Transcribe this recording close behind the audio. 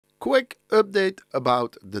Quick update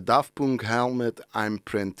about the Daft Punk helmet I'm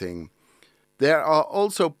printing. There are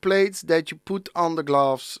also plates that you put on the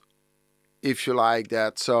gloves if you like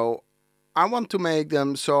that. So I want to make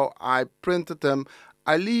them, so I printed them.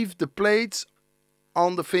 I leave the plates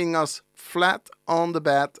on the fingers flat on the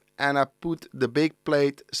bed and I put the big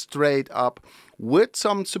plate straight up with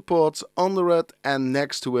some supports under it and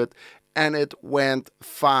next to it, and it went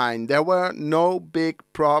fine. There were no big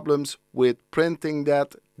problems with printing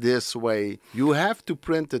that this way. You have to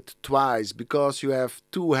print it twice because you have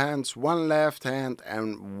two hands, one left hand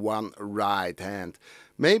and one right hand.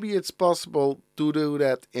 Maybe it's possible to do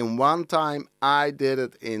that in one time. I did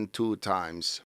it in 2 times.